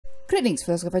Greetings,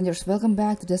 fellow Avengers. Welcome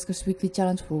back to Duskers Weekly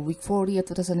Challenge for week 40 of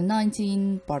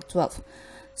 2019, part 12.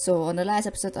 So, on the last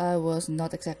episode, I was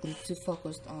not exactly too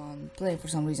focused on playing for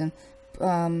some reason.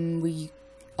 We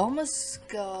almost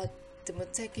got the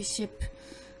Moteki ship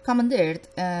commandeered.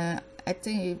 I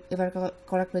think, if I recall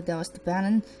correctly, that was the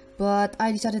Bannon. But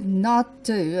I decided not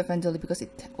to eventually because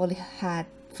it only had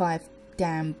 5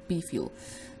 damn B fuel.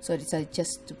 So I decided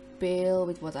just to bail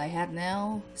with what I had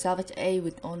now. Salvage A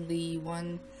with only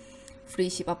 1 free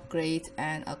ship upgrade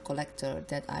and a collector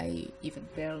that I even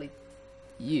barely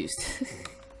used.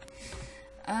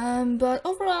 But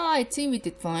overall I think we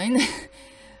did fine.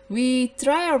 We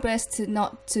try our best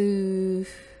not to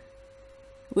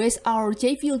waste our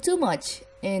J fuel too much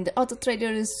in the auto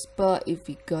traders, but if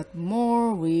we got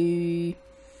more we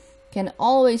can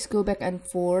always go back and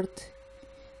forth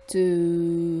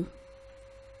to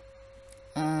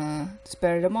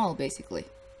spare them all, basically.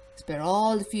 Spare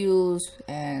all the fuels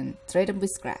and trade them with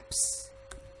scraps.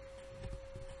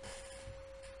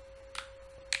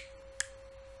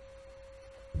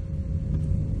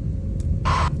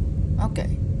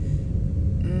 Okay.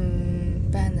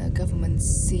 Banner government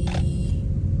C.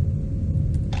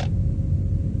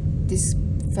 This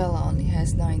fella only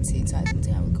has 19, so I don't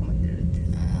think I will commander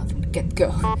it from the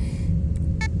get-go.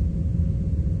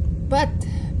 But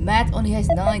Matt only has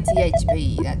 90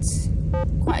 HP. That's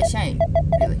quite a shame,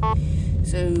 really.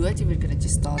 So I think we're gonna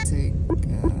just start to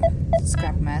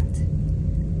scrap Matt,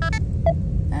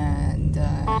 and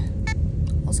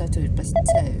also have to replace it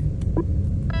too.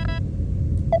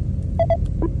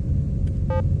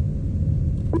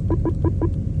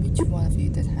 Which one of you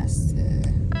that has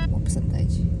what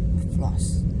percentage of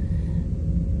floss?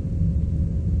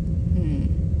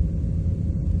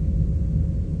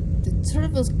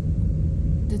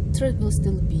 The thread will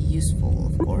still be useful,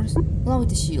 of course, along with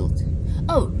the shield.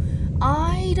 Oh,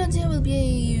 I don't think I will be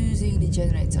using the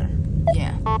generator.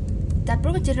 Yeah, that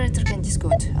broken generator can just go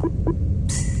to hell.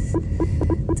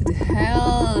 To the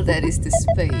hell that is the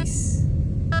space.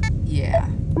 Yeah.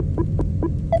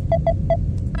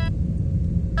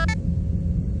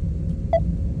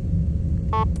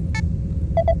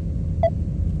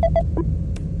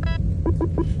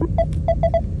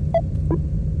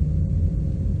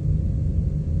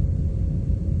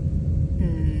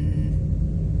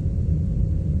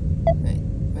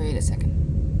 Wait a second.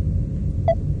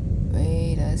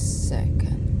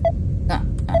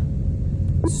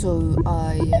 So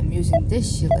I am using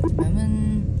this shield at the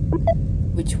moment,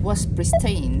 which was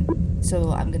pristine.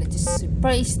 So I'm gonna just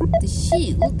replace the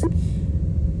shield. I'm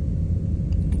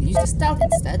gonna use the stealth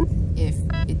instead. If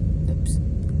it dips.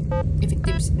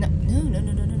 No,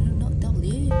 not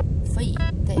W. V.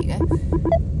 There you go.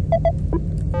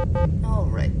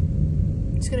 Alright.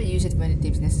 Just gonna use it when it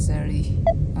deems necessary.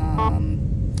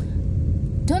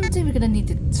 Don't think we're gonna need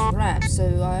the trap, so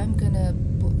I'm gonna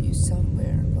put you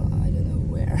somewhere, but I don't know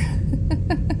where.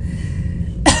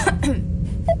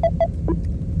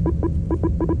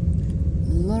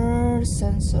 Lure,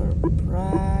 sensor,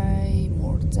 pry,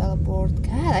 more teleport.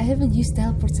 God, I haven't used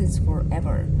teleport since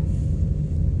forever.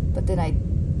 But then I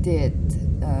did.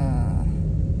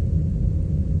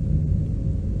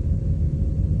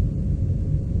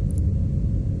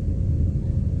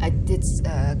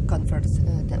 Convert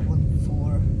that one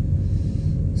for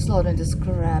slaughtering the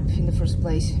scrap in the first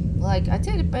place. Like, I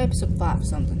think it episode 5 or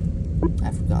something.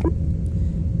 I forgot.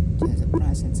 There's a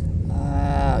present.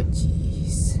 Oh,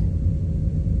 jeez.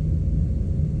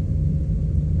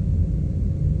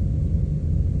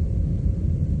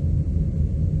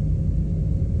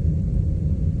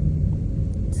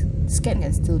 Scan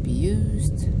can still be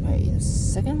used. Wait a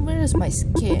second, where is my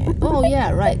scan? Oh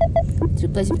yeah, right. To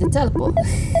replace it with the teleport.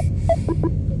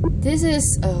 This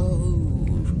is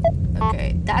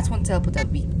okay. That's one teleport that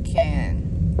we can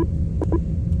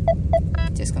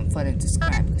just convert into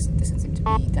scrap because it doesn't seem to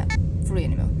be that free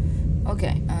anymore.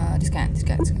 Okay, this can.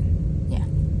 Yeah,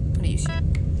 I'm gonna use it.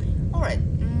 Alright.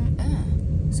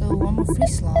 So one more free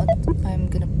slot. I'm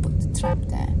gonna put the trap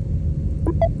there.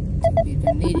 We're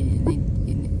gonna need it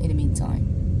in the meantime.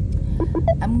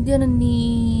 I'm gonna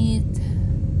need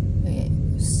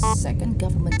second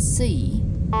government C.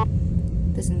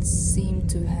 Doesn't seem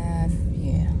to have,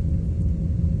 yeah.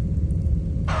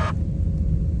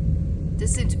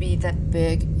 Doesn't seem to be that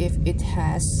big. If it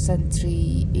has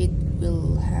sentry, it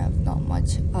will have not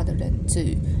much other than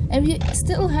 2. And we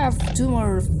still have 2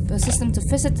 more systems to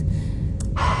visit.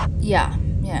 Yeah.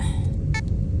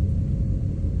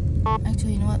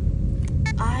 Actually, you know what?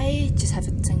 I just have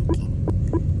it thinking.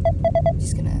 I'm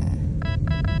just gonna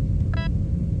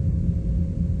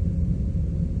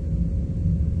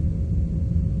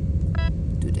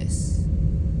do this.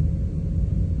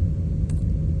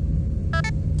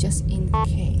 just in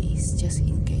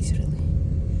case, really.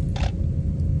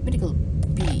 Medical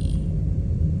bee.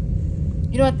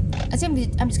 You know what? I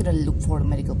think I'm just gonna look for the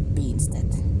medical bee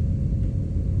instead.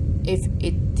 If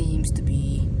it deems to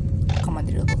be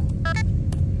commandeerable.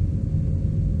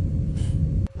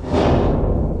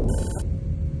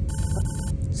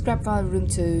 Scrap file room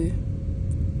 2.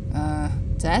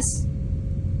 Test?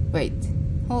 Wait,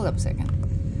 hold up a second.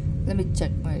 Let me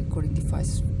check my recording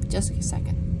device just a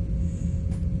second.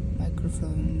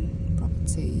 Microphone,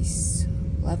 properties,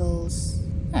 levels.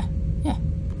 Yeah.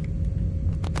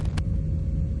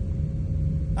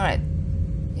 Alright.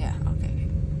 Yeah, okay.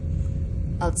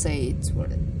 I'll say it's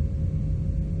worth it.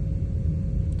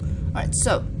 Alright,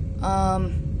 so,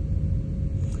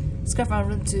 scrap file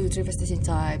room 2, 3 infestation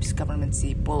types, government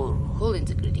C, hull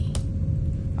integrity.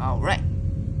 Alright.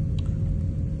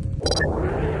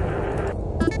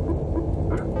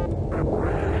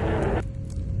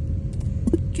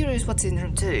 Curious what's in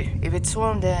room 2. If it's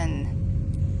swarm,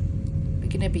 then we're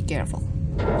gonna be careful.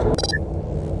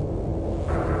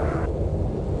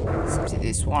 Seems it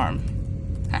is swarm.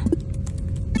 Huh.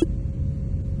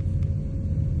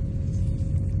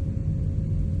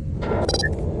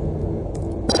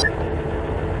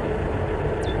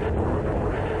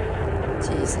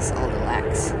 Jesus, all the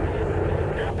lags.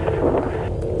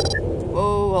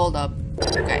 Whoa, hold up.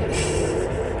 Okay.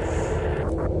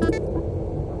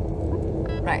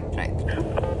 Right.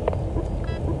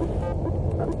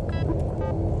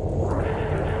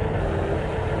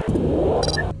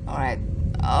 Alright.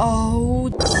 Oh,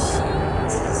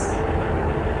 Jesus.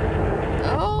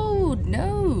 Oh,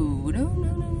 no.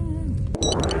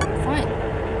 Fine.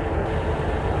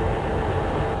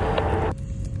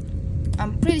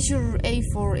 I'm pretty sure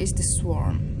A4 is the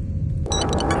swarm.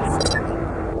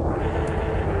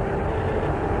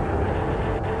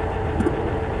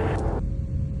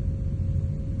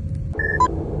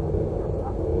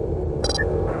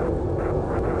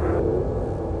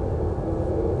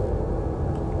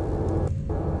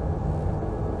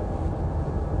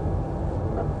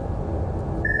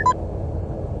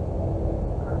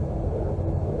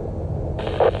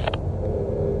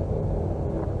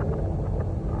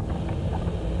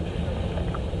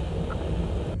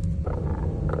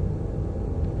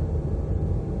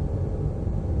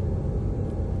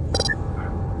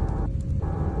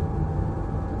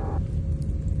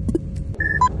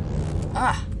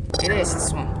 Ah, it is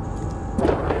this one.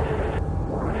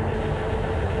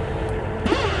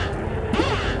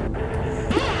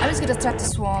 I'm just gonna track the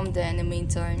swarm then in the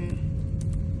meantime.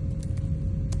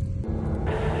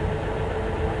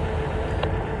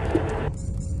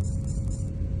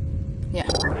 Yeah.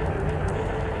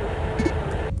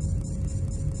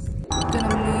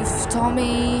 Gonna move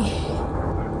Tommy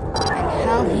and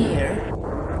Hal here.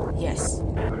 Yes.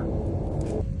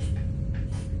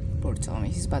 Poor Tommy,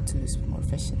 he's about to lose more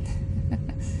vision.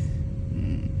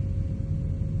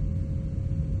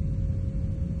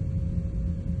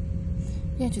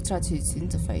 You have to try to its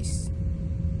interface.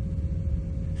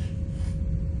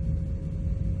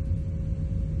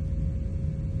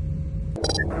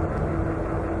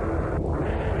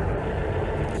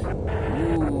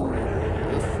 Ooh,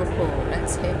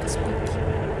 that's heavy spooky.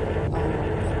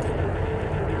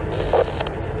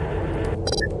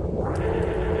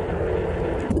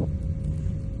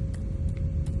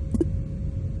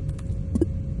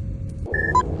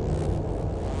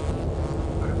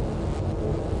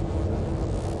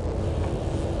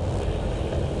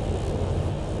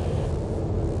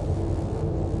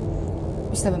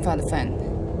 We still haven't found a fan.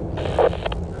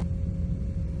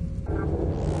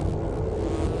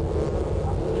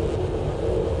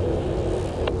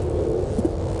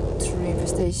 Three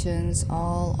infestations,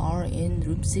 all are in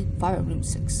room 6, 5 and room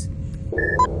 6.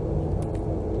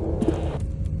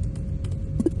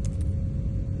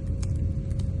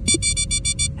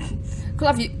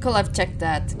 Could have checked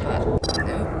that, but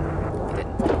no, we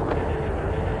didn't.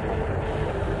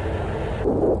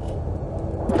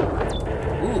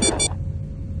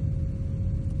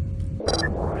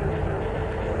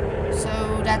 So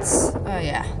that's,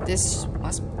 yeah, this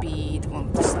must be the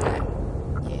one this time.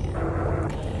 Yeah,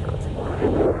 look at that.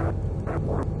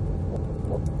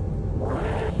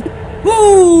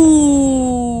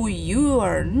 Woo! You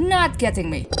are not getting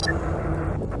me.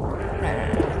 Right.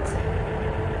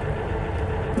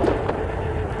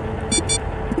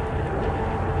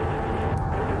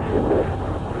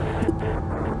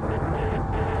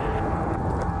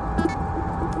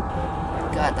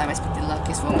 God, I must be the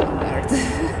luckiest woman on earth.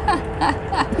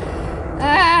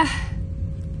 Ah.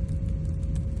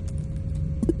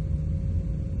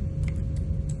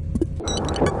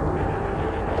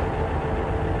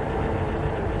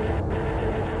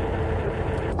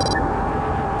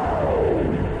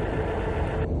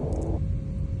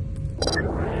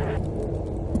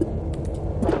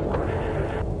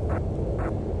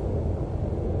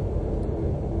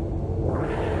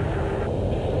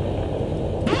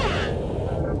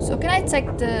 can I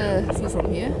take the view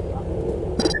from here?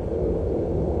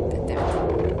 God damn it.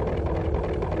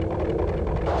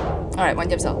 Alright, one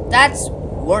jump cell. That's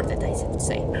worth it, I should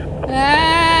say.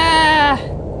 Ah!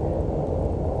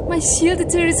 My shield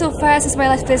deteriorates so fast as my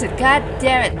life visit. God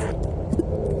damn it.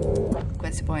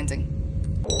 Quite disappointing.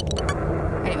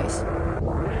 Anyways.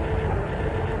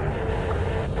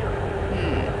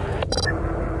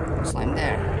 Slime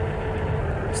there.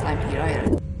 Slime here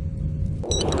either.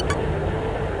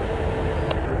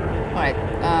 Alright,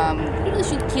 we really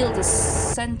should kill the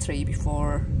sentry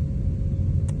before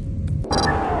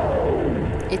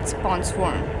it spawns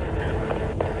swarm.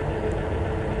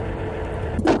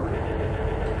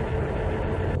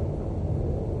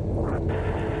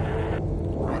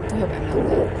 I do hope I'm not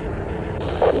dead.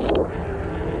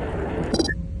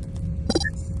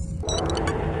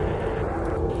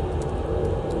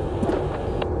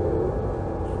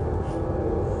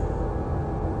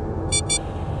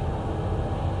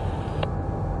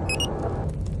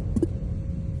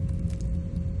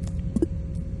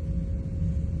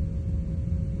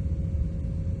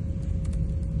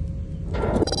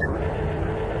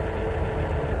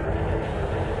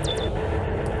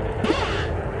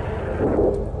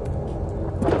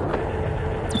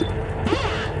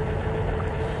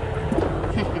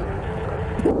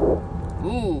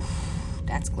 Ooh,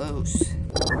 that's close.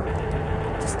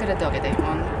 Just gonna dog it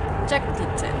on. Check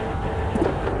D10.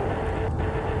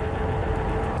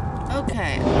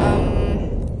 Okay,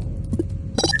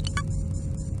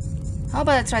 how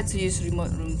about I try to use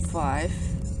remote room 5?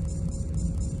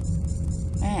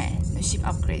 Man, no ship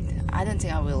upgrade. I don't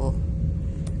think I will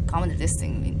commander this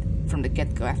thing from the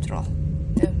get-go after all.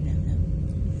 No.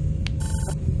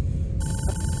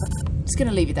 Just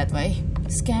gonna leave it that way.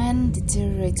 Scan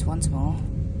deteriorates once more.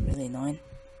 Really annoying,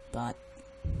 but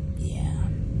yeah.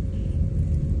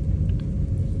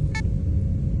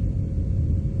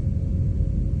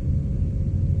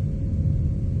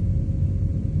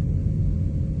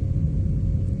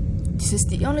 This is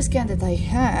the only scan that I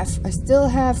have. I still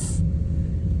have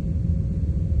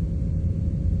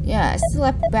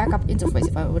backup interface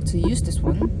if I were to use this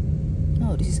one.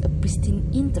 Oh, this is a pristine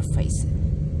interface.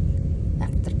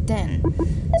 After 10.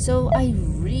 So I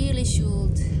really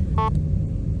should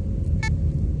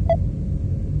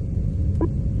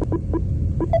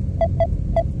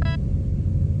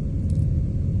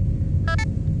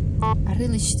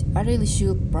I really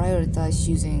should prioritize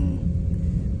using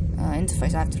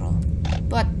interface after all.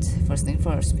 But first thing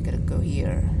first, we gotta go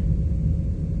here.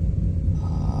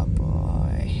 Oh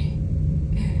boy.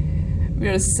 We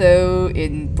are so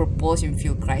in propulsion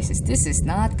fuel crisis. This is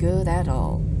not good at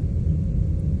all.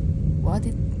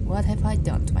 What have I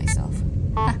done to myself?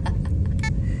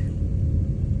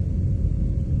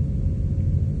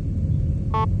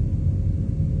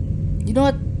 You know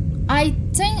what? I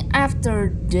think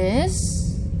after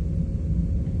this,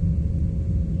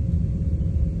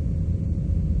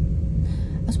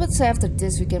 I was about to say after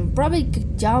this we can probably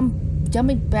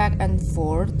jumping back and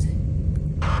forth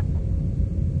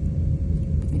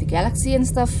with the galaxy and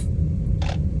stuff.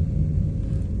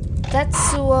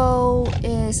 Tetsuo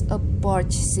is a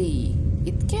barge C.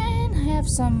 It can have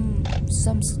some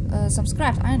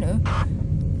scraps, I know.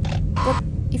 But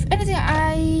if anything,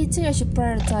 I think I should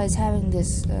prioritize having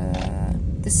this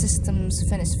the systems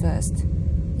finished first.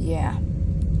 Yeah.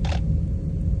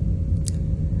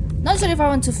 Not sure if I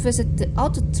want to visit the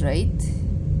auto trade.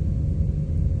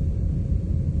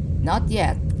 Not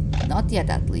yet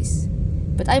at least.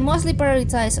 But I mostly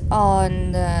prioritize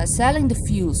on selling the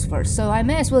fuels first, so I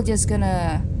may as well just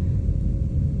gonna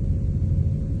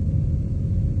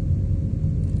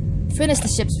finish the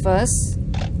ships first,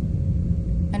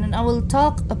 and then I will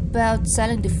talk about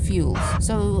selling the fuels.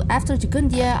 So after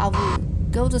Jugundia, I will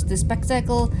go to the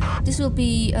spectacle. This will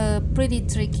be pretty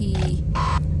tricky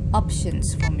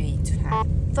options for me to have,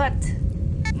 but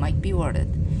might be worth it.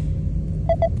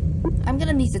 I'm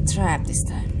gonna need a trap this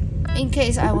time. In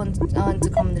case I want to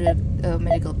commander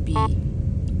medical B.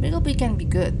 Medical B can be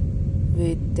good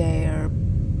with their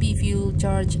B fuel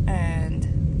charge,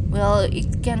 and well,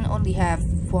 it can only have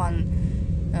one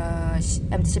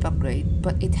empty ship upgrade,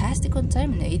 but it has to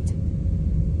contaminate,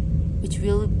 which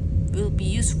will be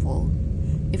useful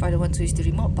if I don't want to use the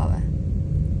remote power.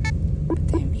 But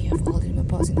then we have all the remote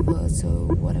powers in the world, so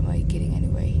what am I getting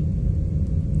anyway?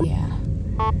 Yeah.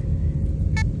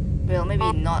 Well,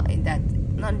 maybe not in that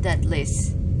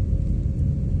list.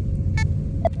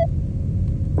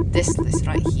 This list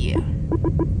right here.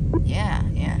 Yeah.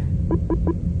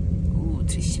 Ooh,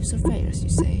 3 ship surveyors, you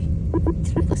say?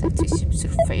 Didn't realize I have 3 ship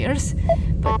surveyors.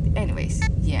 But anyways,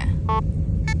 yeah.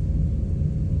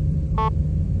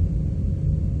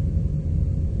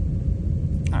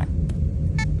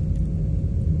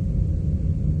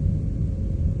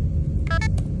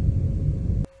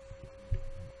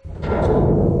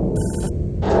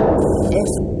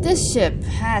 this ship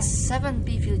has 7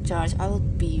 B fuel charge, I will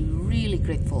be really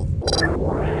grateful.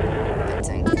 I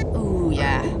think. Ooh,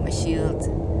 yeah, my shield.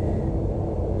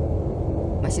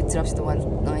 My shield drops to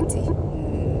 190.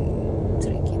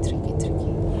 Tricky.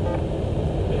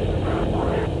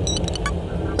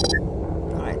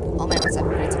 Alright, all my weapons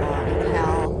upgrades are in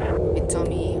hell, with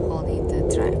Tommy holding the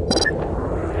track.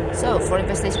 So, for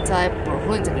infestation type, or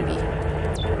hull integrity.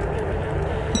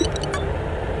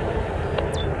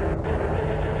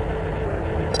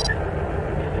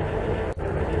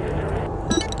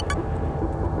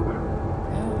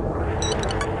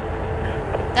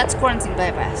 That's quarantine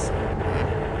bypass.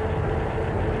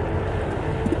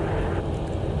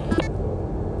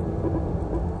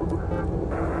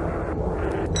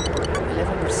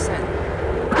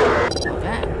 11%.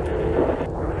 Okay.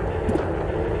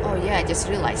 Oh yeah, I just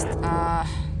realized.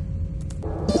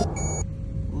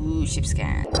 Ooh, ship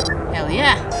scan. Hell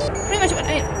yeah! Pretty much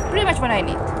what I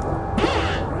need.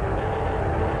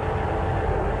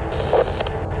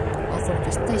 All for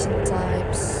infestation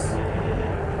types.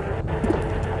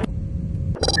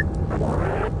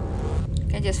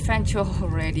 Can just French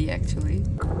already, actually.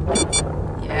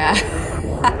 Yeah.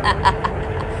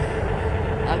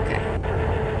 Okay.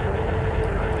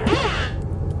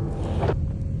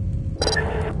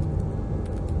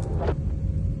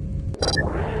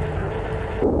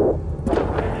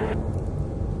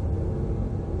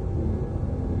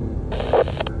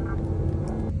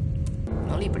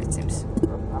 No leaper, it seems.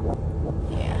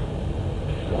 Yeah.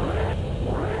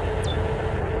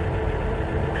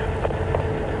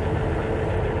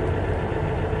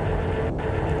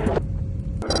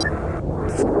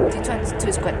 D22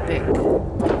 is quite big.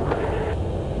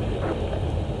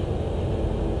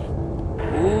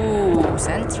 Ooh,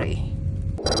 sentry.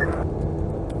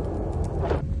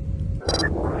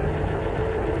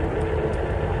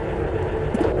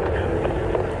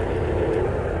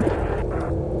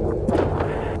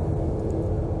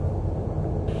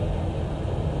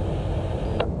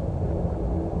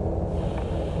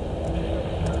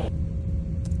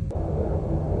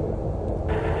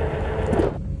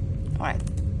 Alright.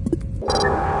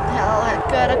 Hell, I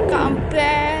gotta come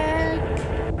back.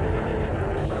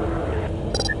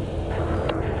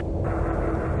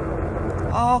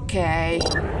 Okay.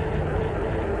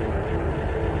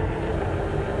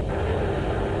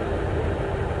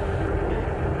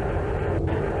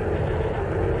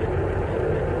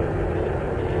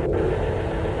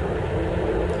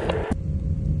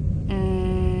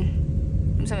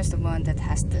 Samsung is the one that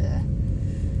has the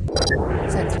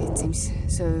sentry, it seems.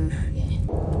 So, yeah.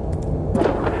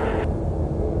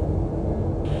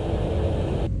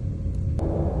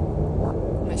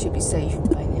 I should be safe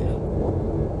by now.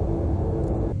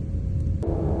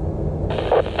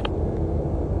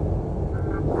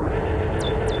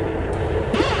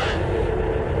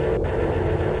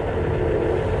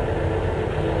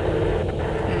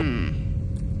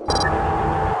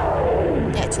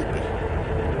 Yeah, it should be.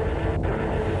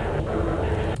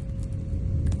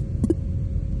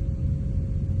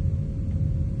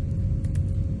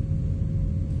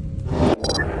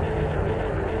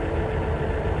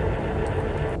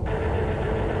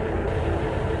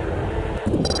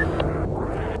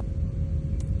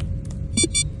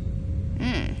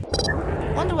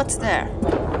 Wonder what's there.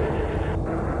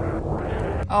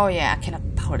 Oh yeah, I cannot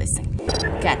power this thing.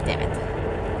 God damn it.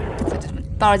 So the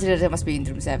power generator must be in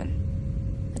room 7.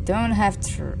 I don't have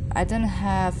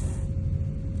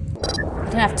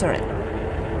turret.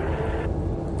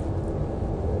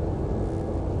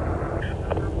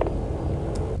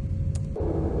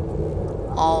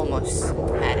 Almost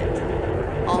had it.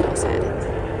 Almost had it.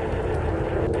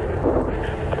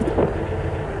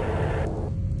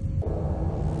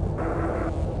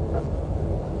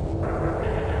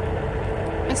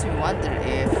 Makes me wonder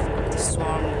if the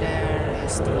swarm there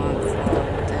is the one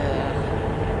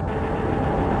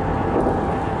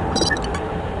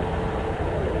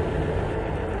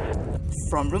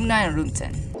from room 9 and room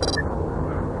 10.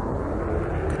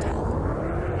 Good hell.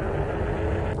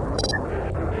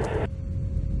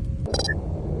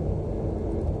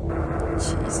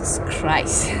 Jesus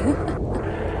Christ.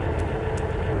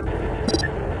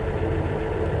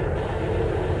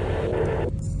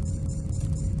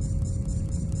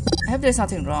 I hope there's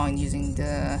nothing wrong in using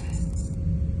the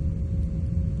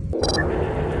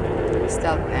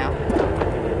stealth now.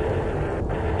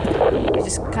 We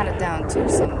just cut it down to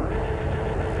some.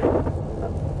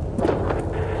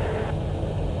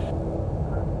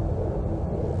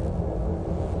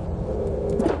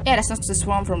 Yeah, that's not the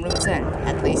swarm from room 10,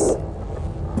 at least.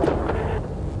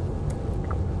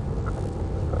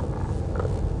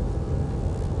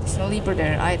 There's no leaper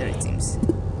there either, it seems.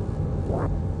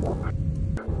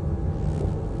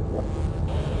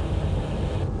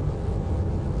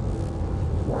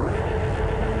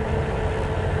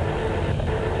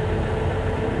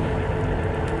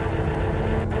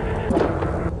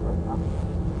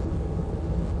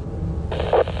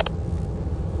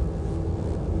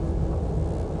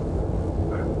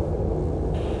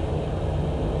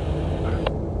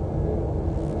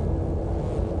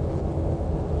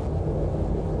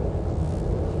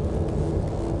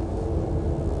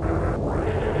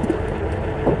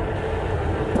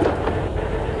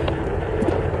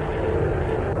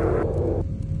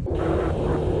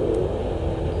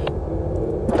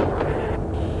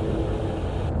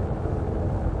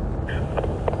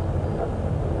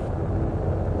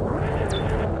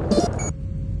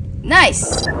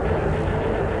 Nice!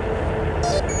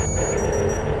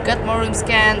 Got more room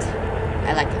scanned.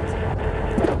 I like it.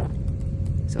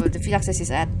 So the field access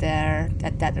is at there,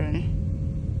 at that room.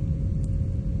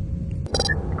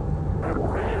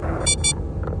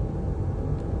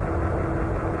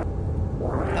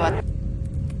 You know what?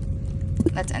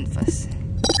 Let's end first.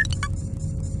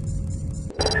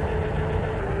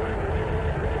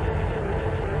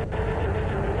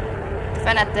 The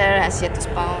fan at there has yet to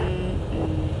spawn.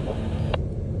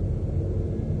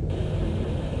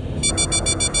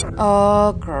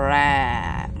 Oh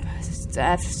crap!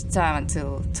 That's time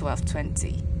until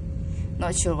 12:20.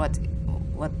 Not sure what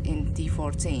in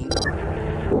D14.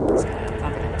 So I'm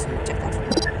confident to check that room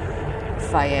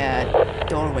via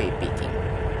doorway peeking.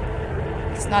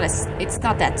 It's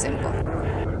not that simple.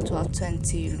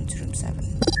 12:20 room to room 7.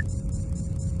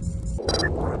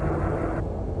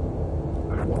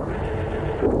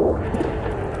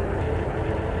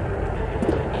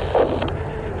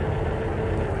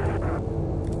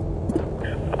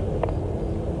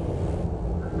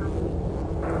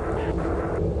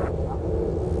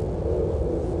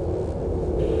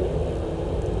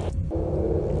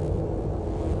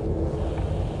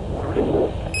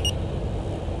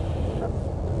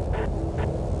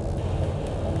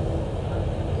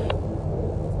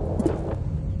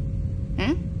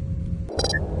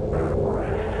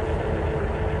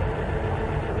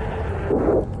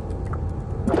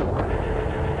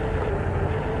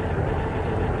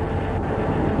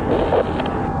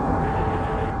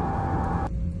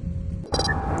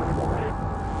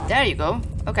 There you go.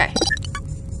 Okay.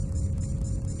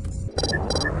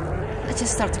 Let's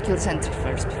just start to kill the sentry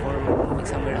first before moving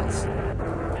somewhere else.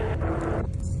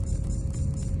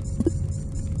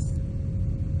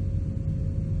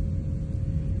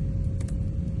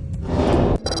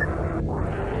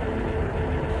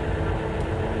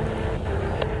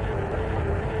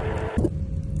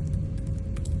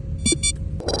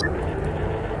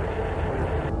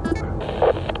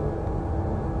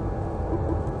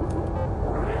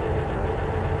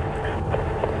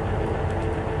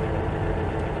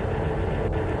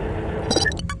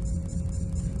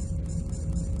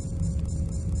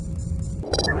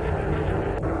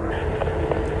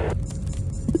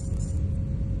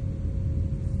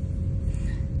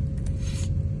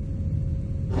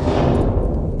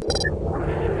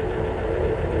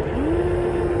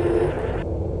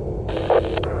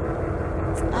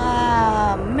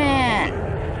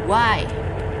 Why?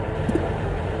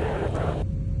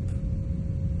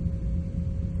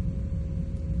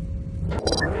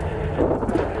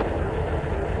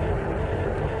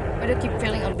 Why do I keep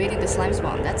failing on beating the slime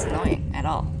spawn? That's annoying at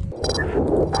all.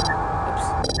 Oops.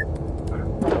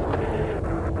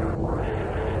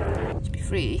 Should be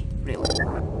free, really.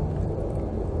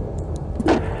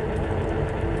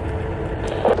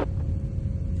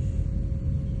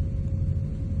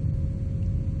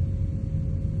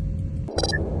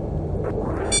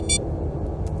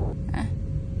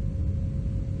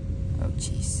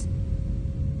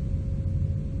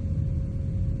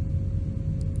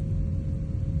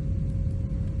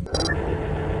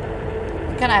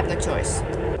 I have no choice.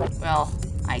 Well,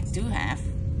 I do have.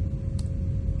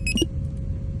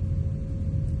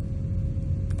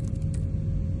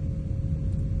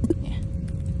 Yeah.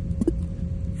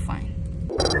 Fine.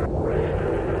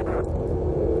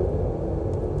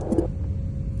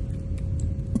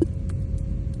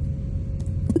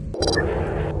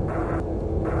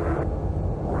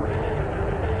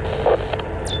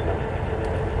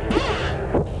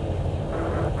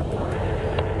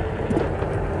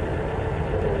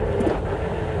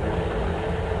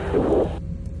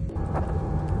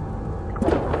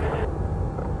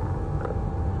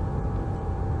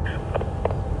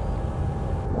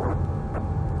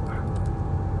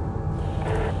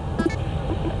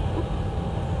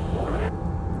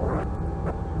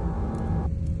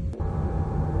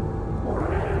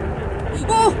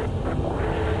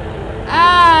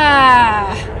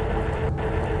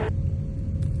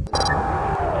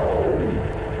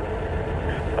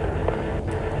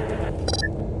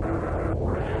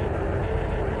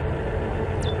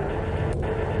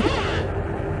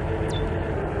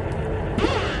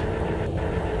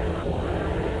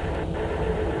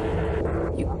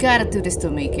 Gotta do this to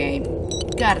me, game.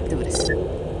 Gotta do this.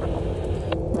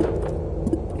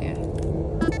 Yeah.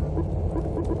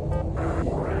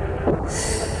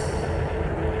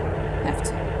 Have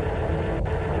to.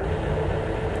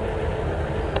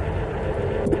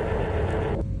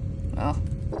 Well,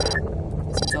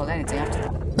 it's all anything after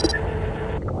that.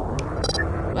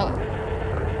 Well,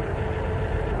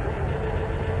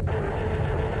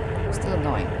 still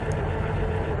annoying.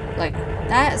 Like,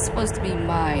 that is supposed to be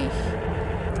my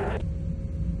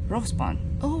rock spawn.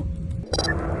 Oh!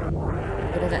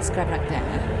 Put all that scrap right there.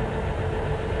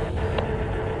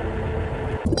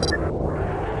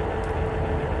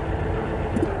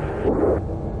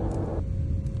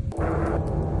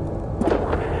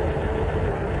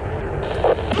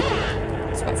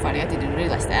 It's quite funny, I didn't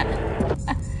realize that.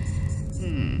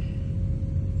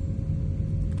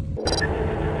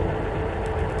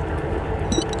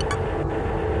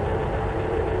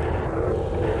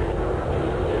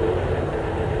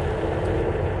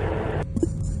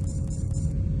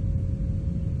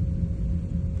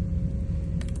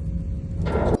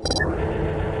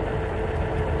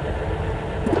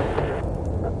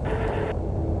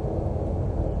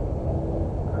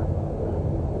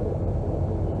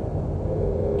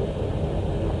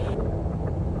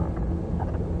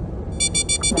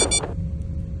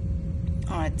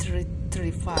 Alright,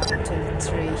 35,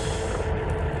 23.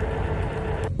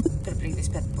 Gotta bring these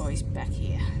bad boys back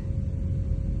here.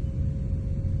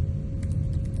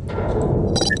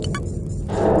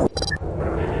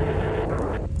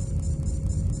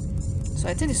 So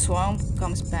I think the swamp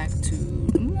comes back to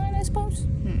 9, I suppose?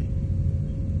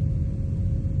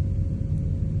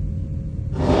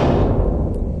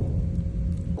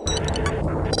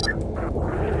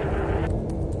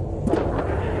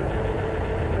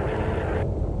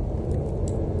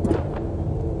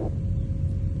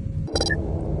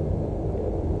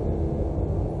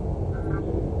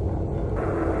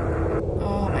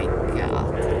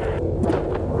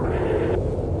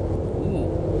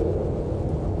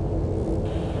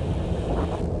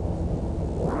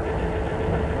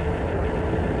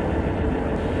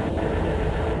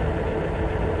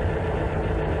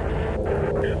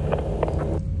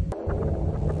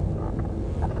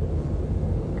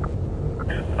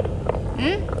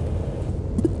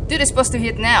 Dude is supposed to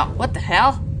hit now. What the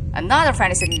hell? Another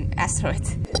vanishing asteroid.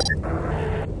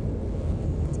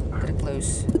 Gotta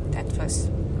close that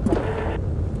first.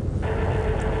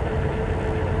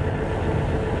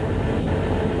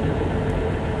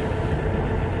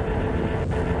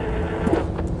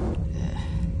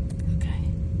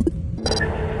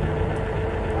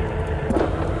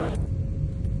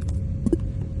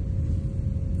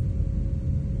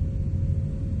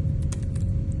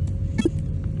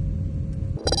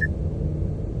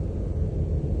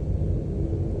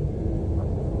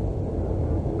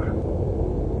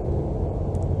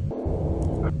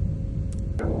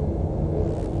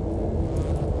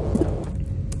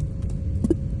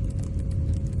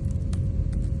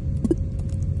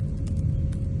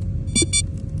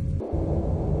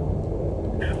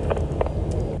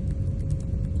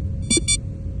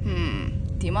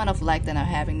 The amount of lag that I'm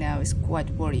having now is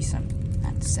quite worrisome, I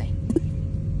have to say.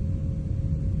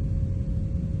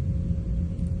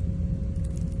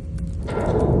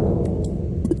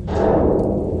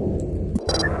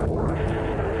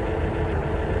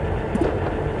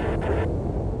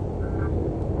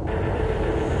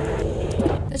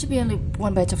 There should be only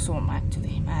one batch of storm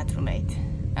actually. I had to room 8. Room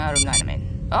 9 I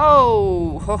mean.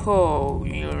 Oh, ho ho,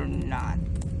 you're not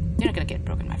gonna get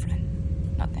broken, my friend.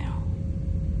 Not now.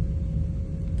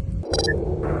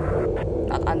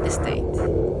 Not on this date.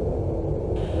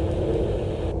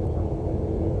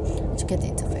 Let's get the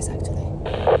interface actually.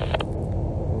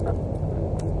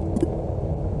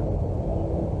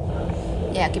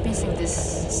 Yeah, I keep missing these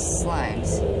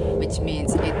slimes, which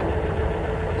means it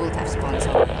will have spawned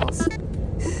somewhere else.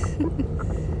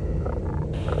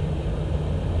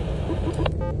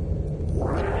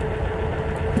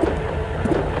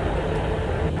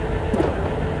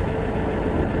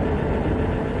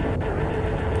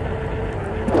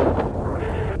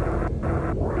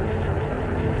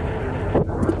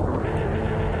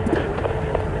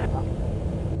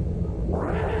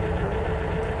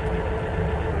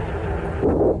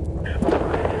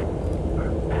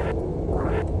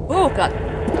 Oh god.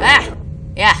 Ah!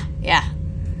 Yeah.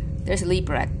 There's a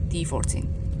leaper at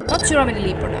D14. Not sure how many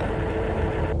leaper though.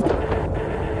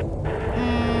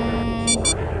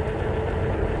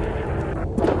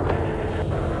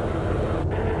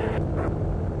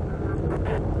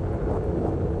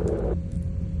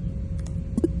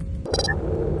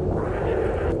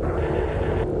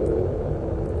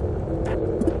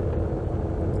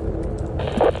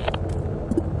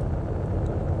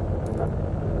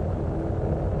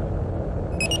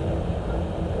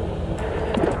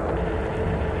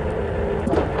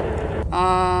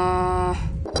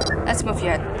 Let's move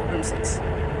here at room 6.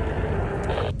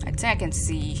 I think I can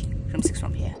see room 6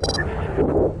 from here.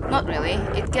 Not really.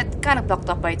 It gets kind of blocked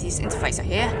up by this interfacer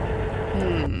here.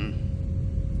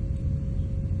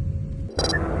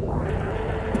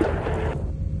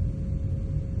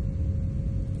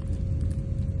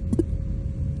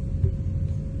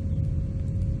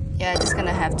 Yeah, just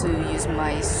gonna have to use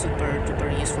my super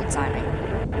duper useful timing.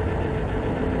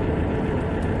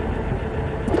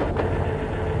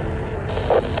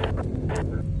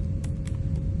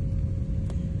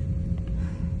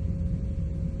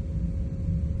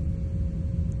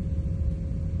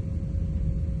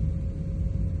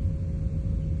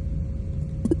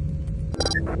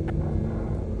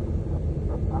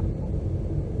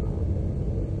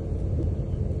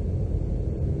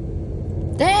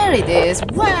 There it is!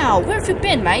 Wow, where have you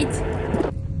been, mate?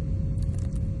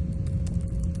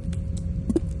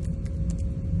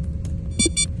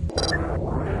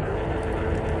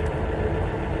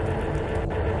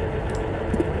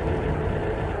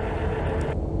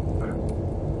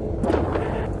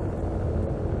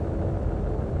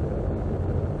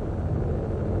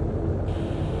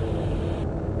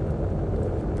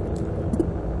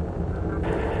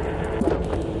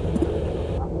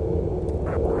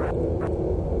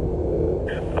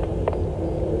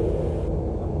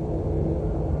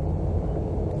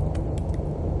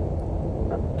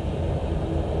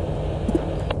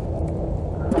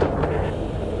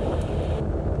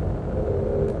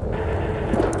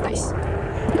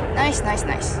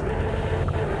 Nice.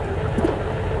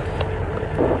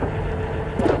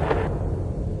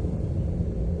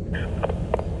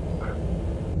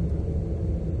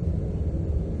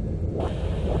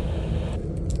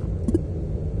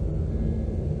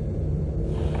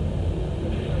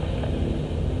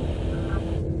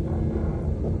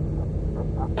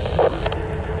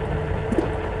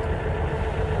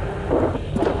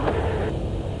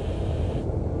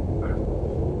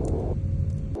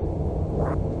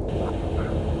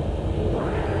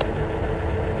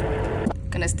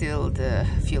 Gonna steal the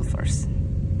fuel first.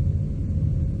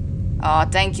 Oh,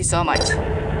 thank you so much.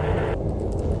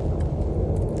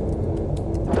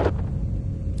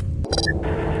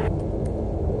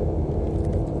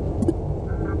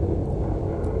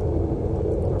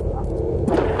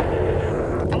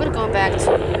 I'm gonna go back to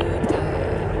the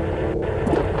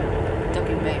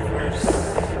docking bay first,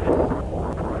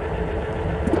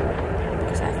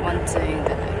 because I have one thing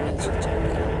that I really should check.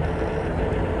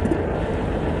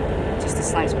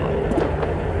 Slime spawn.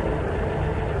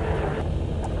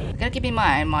 Gotta keep in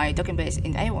mind my docking base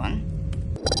in A1.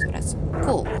 That's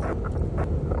cool.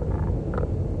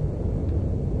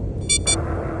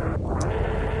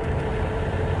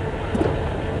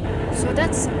 So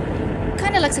that's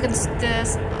kind of like second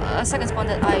spawn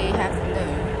that I have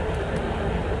known.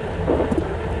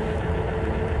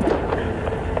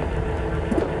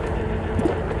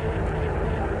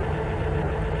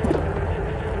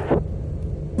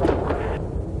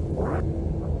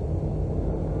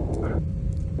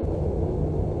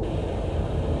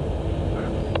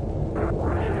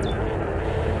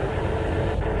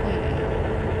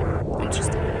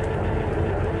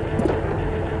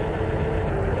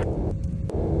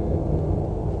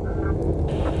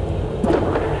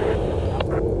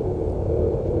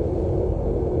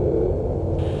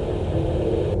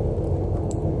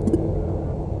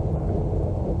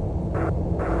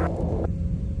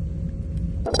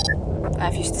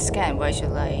 I've used the scan, why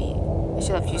should I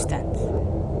should have used that.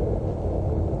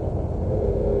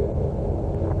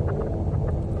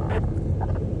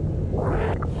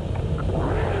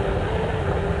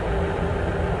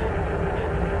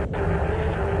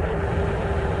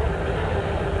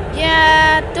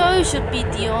 Yeah, those should be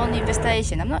the only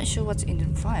infestation. I'm not sure what's in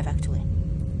room 5 actually.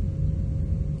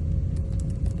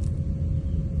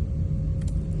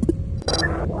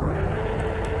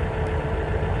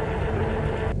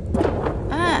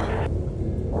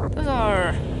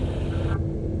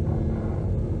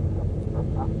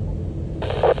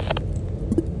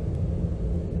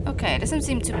 Okay, it doesn't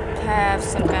seem to have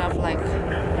some kind of like...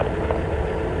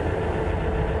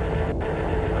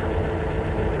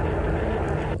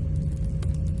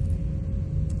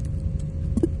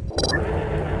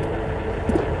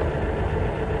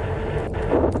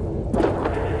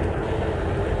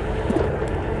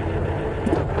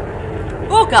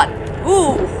 Oh god!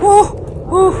 Ooh! Ooh!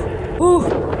 Ooh! Ooh!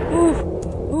 Ooh!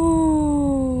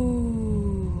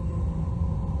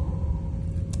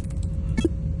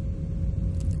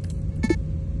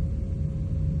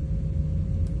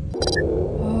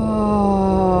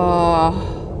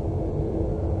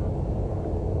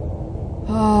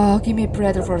 Give me a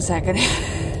breather for a second.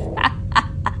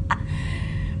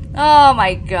 Oh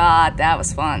my god, that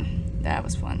was fun. That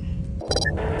was fun.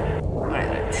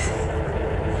 Alright.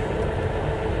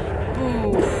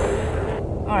 Ooh.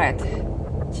 Alright.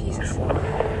 Jesus.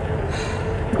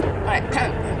 Alright.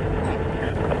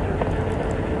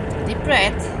 Deep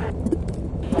breath.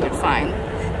 You're fine.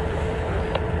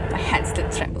 My hands still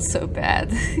tremble so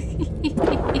bad.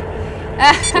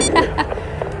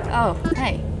 Oh,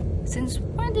 hey. Since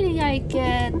when did I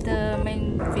get the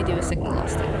main video signal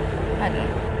last time? I don't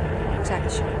know. Not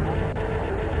exactly sure.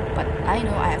 But I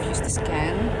know I have used the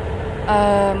scan.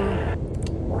 I'm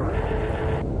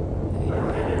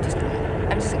just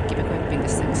gonna keep equipping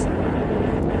these things. If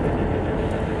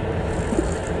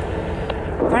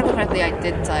I remember correctly, I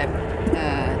did type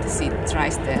to see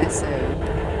tries there, so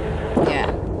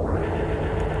yeah.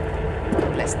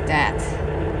 Bless that.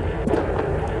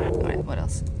 Alright, what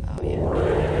else? Oh yeah.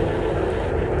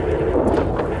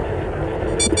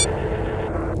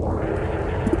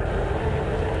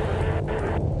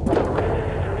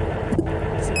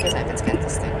 Just in case I can scan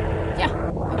this thing. Yeah,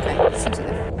 okay, seems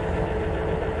enough.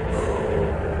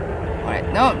 Alright,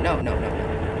 no.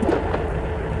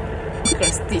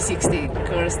 Curse D16,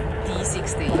 curse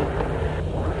D16.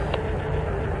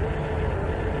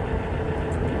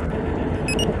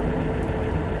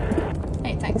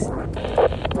 Hey, thanks.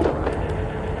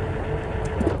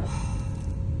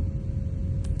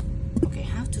 Okay,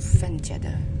 how to fend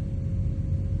Jeddah?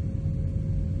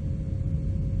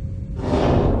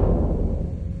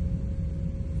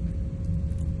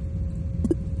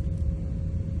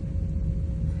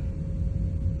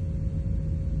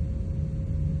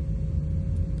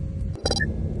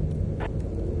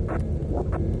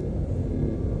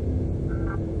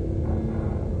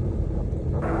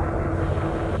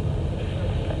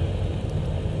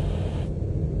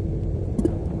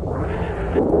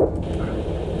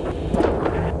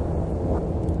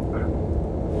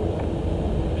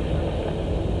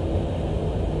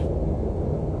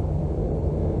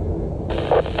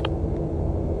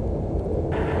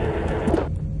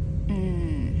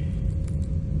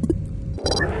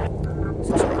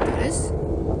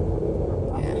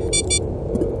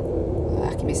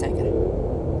 Give me a second.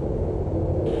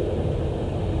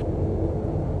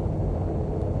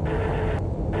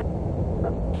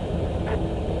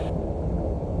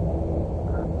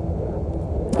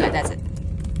 Right, that's it.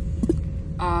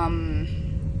 I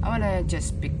wanna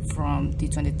just pick from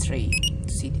D23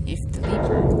 to see if the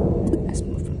lever has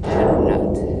moved from there or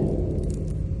not.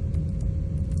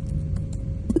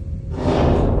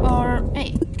 Or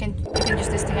hey, you can use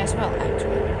this thing as well,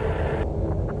 actually.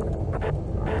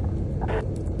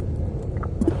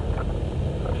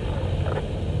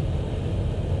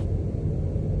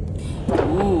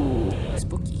 Ooh,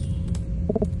 spooky.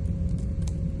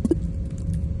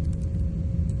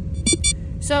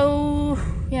 So,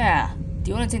 yeah,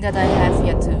 the only thing that I have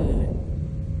yet to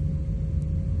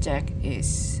check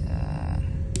is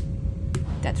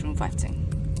that room 5 thing.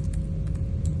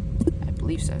 I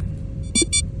believe so.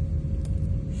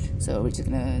 So we're just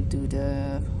gonna do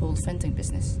the whole venting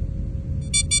business.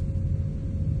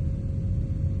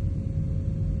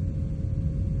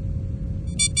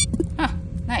 Ah,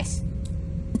 nice.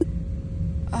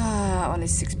 Only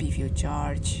 6 PVO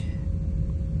charge.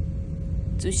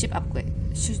 2 ship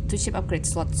upgrade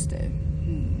slots though.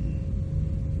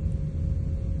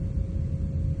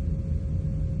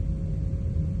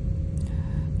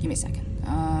 Give me a second.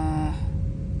 I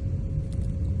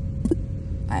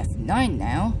have 9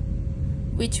 now,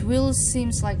 which will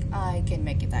seems like I can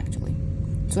make it actually.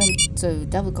 So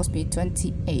that will cost me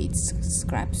 28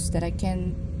 scraps that I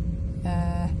can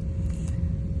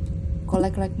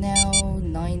collect right now.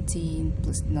 19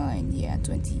 plus 9, yeah,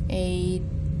 28.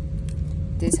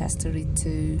 This has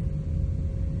 32.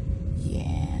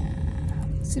 Yeah,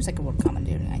 seems like a work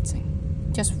commandeered, I'd say,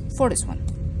 just for this one.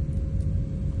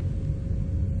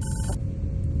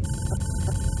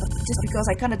 Just because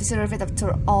I kind of deserve it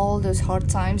after all those hard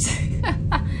times.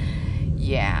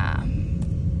 Yeah.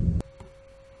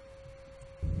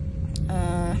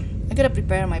 I gotta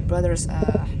prepare my brother's.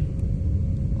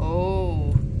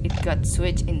 Oh, it got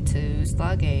switched into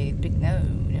Stargate. Big no.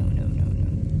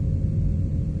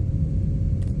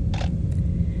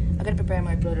 I gotta prepare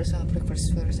my brother's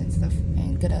breakfast first and stuff,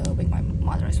 and gotta wake my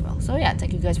mother as well. So yeah,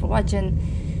 thank you guys for watching.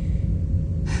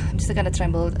 I'm just gonna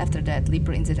tremble after that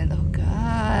Leaper incident. Oh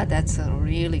god, that's a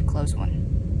really close one.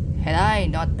 Had I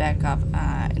not back up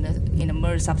in a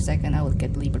mere sub-second, I would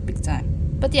get Leaper big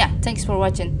time. But yeah, thanks for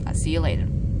watching. I'll see you later.